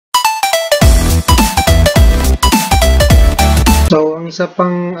isa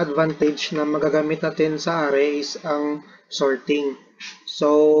pang advantage na magagamit natin sa array is ang sorting.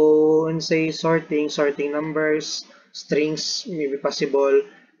 So, when say sorting numbers, strings, may be possible.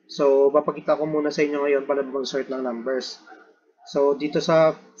 So, papakita ko muna sa inyo ngayon paano ba mag-sort ng numbers. So, dito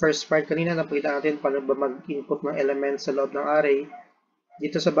sa first part kanina, napakita natin paano ba mag-input ng elements sa loob ng array.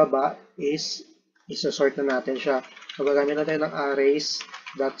 Dito sa baba is isa-sort na natin siya. So, gagamit natin ng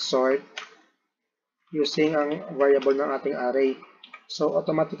arrays.sort using ang variable ng ating array. So,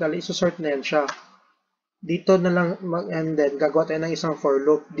 automatically, isusort na yan siya. Dito na lang, and then, gagawa tayo ng isang for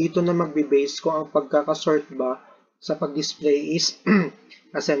loop. Dito na magbe-base kung ang pagkakasort ba sa pag-display is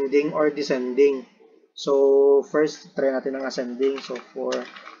ascending or descending. So, first, try natin ang ascending. So, for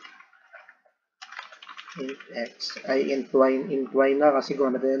int x, ay int y na kasi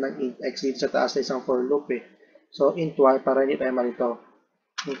gumamit tayo ng int x dito sa taas na isang for loop eh. So, int y, para hindi tayo malito.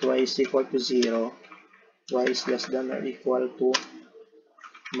 Int y is equal to 0. Y is less than or equal to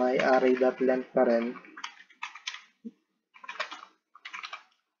my array.length pa rin.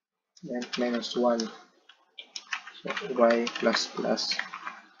 Length minus 1. So, y plus plus.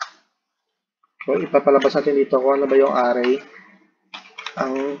 So, ipapalabas natin dito kung ano ba yung array,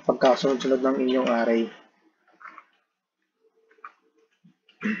 ang pagkasunod-sunod ng inyong array.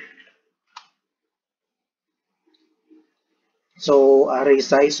 So, array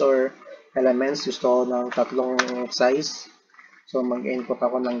size or elements, gusto ko ng tatlong size. So, mag-input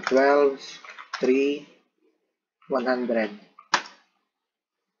ako ng 12, 3, 100.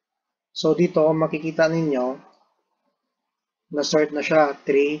 So, dito makikita ninyo, na-sort na siya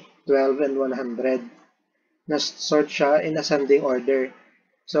 3, 12, and 100. Na-sort siya in ascending order.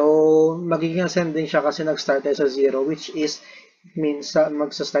 So, magiging ascending siya kasi nag-start tayo sa 0, which is, means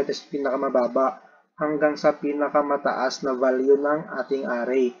magsa-start tayo sa pinakamababa hanggang sa pinakamataas na value ng ating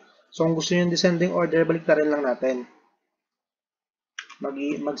array. So, kung gusto nyo yung descending order, baliktarin lang natin.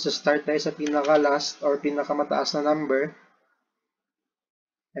 Magsa-start tayo sa pinaka-last or pinakamataas na number.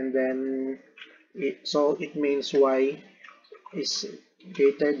 And then, so it means y is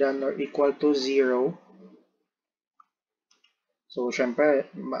greater than or equal to 0. So, syempre,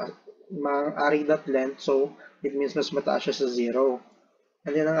 array.length, so it means mas mataas siya sa 0.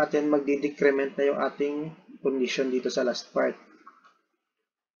 And then, ang atin magdi-decrement na yung ating condition dito sa last part.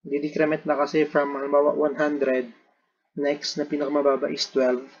 Di-decrement na kasi from 100, next na pinakamababa is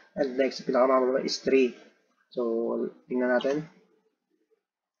 12, and next na pinakamababa is 3. So, tingnan natin.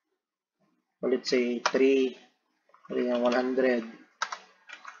 So, let's say 3, 100,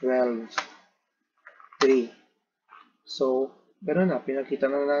 12, 3. So, gano'n na, pinakita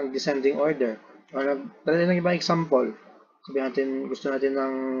na ng descending order. Or try ng ibang example. Sabihin natin, gusto natin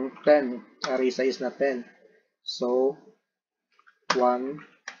ng 10, array size na 10. So, 1,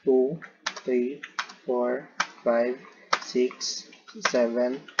 2, 3, 4, 5, 6,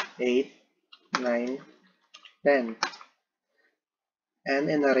 7, 8, 9, 10. And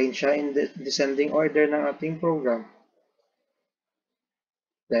in-arrange siya in the descending order ng ating program.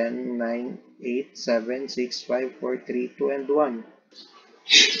 10, 9, 8, 7, 6, 5, 4, 3, 2, and 1.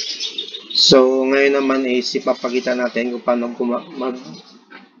 So, ngayon naman is ipapakita natin kung paano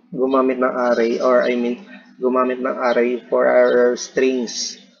gumamit ng array, or gumamit ng array for our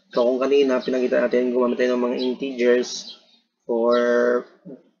strings. So, kung kanina, pinakita natin gumamit tayo ng mga integers for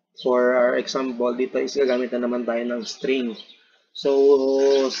our example, dito is gagamit na naman tayo ng string.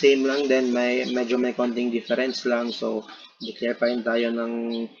 So, same lang din, medyo may konting difference lang. So, declare pa rin tayo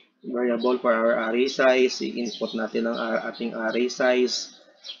ng variable for our array size. I-input natin ang ating array size.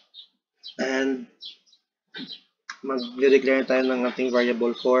 And, mag-declare tayo ng ating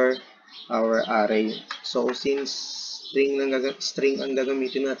variable for our array. So, since string ang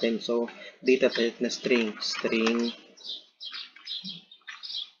gagamitin natin, so, data type na string.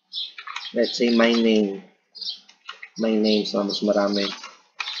 Let's say my name. So, mas marami.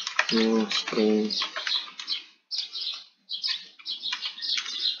 Yung string.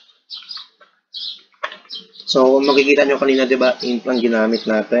 So, makikita nyo kanina, diba, int ang ginamit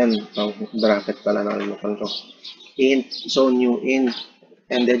natin. Bracket pala, nakalimutan ko. Int, so new int,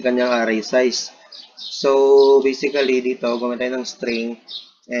 and then kanyang array size. So, basically, dito, gumamit tayo ng string,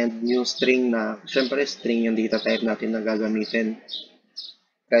 and new string na, syempre, string yung data type natin na gagamitin.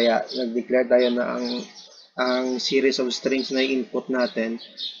 Kaya, nag-declare tayo na ang series of strings na i-input natin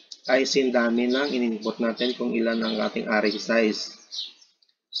ay sindami ng in-input natin kung ilan ang ating array size.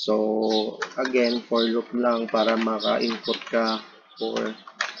 So, again, for loop lang para maka-input ka for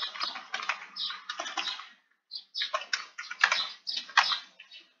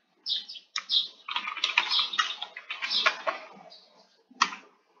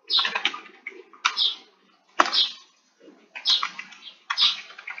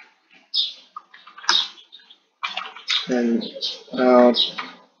and out,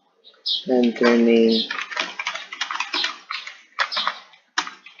 enter name.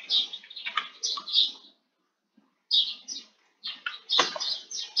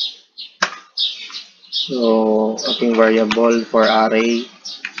 So, ating variable for array,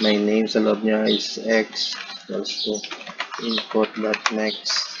 my name sa loob niya is x equals to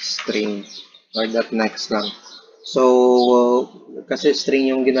input.next string or .next lang. So, kasi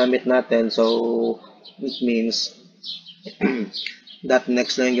string yung ginamit natin, so it means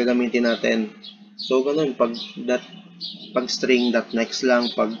 .next lang yung gagamitin natin. So, ganun, pag string .next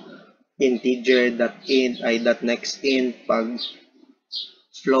lang, pag integer .int ay .next int, pag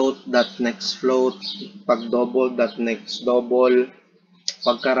float .next float, pag double .next double,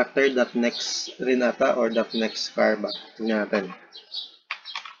 pag character .next rin ata or .next char ba? Tingnan natin.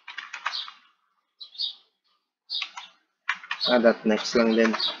 .next lang din.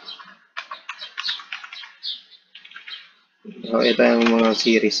 So, ito yung mga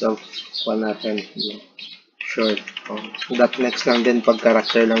series of natin. Short. .next lang din pag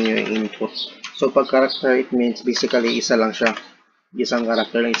character lang yung input. So, pag character, it means basically isa lang siya. Isang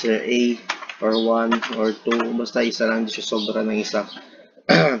character lang, isa A or 1 or 2. Basta isa lang, hindi siya sobra ng isa.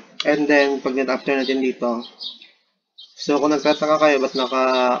 And then, pag after natin dito, so kung nagtataka kayo ba't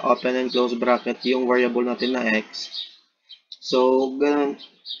naka-open and close bracket yung variable natin na x, so ganun,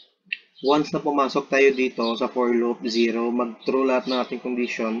 once na pumasok tayo dito sa for loop 0, mag-true lahat ng ating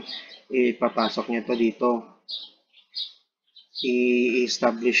condition, ipapasok niya to dito.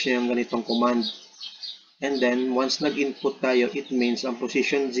 I-establish niya yung ganitong command. And then, once nag-input tayo, it means ang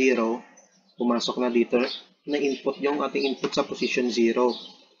position 0, pumasok na dito, na input yung ating input sa position 0.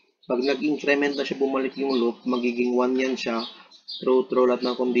 Pag nag-increment na siya, bumalik yung loop, magiging 1 yan siya. True lahat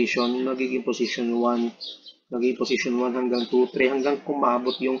ng condition, magiging position 1. Magiging position 1 hanggang 2, 3, hanggang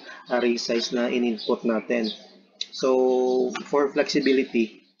kumabot yung array size na in-input natin. So, for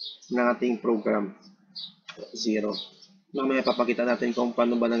flexibility ng ating program, 0. Mamaya papakita natin kung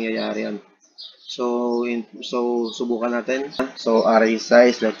paano ba nangyayari yan. So, subukan natin. So, array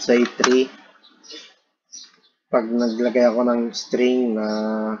size, let's say 3. Pag naglagay ako ng string na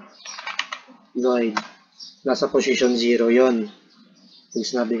Lloyd, nasa position 0 yon. Pag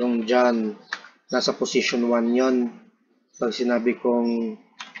sinabi kong John, nasa position 1 yon. Pag sinabi kong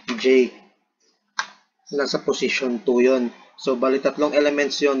Jake, nasa position 2 yon. So, bali tatlong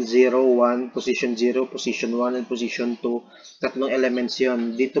elements yon, 0, 1, position 0, position 1, and position 2. Tatlong elements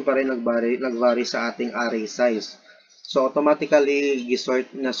yon. Dito pa rin nag-vary sa ating array size. So, automatically,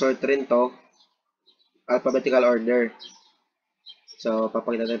 na-sort rin to, alphabetical order. So,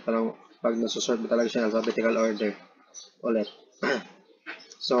 papakita natin pag nasosort mo talaga siya alphabetical order. Ulit.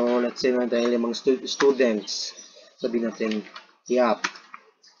 So, let's say natin yung mga students. Sabihin natin, Yap,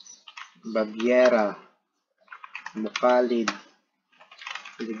 Babiera, Mukalid,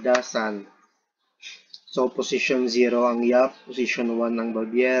 Lidasan. So, position 0 ang Yap, position 1 ang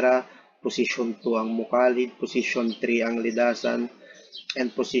Babiera, position 2 ang Mukalid, position 3 ang Lidasan,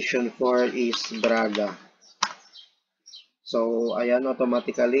 and position 4 is Braga. So, ayan,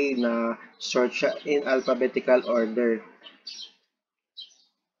 automatically na sort siya in alphabetical order.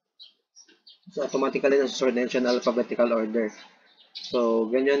 So, automatically na sort din siya in alphabetical order. So,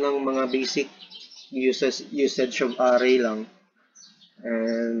 ganyan ang mga basic usage of array lang.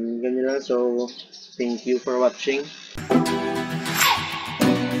 And ganyan lang. So, thank you for watching.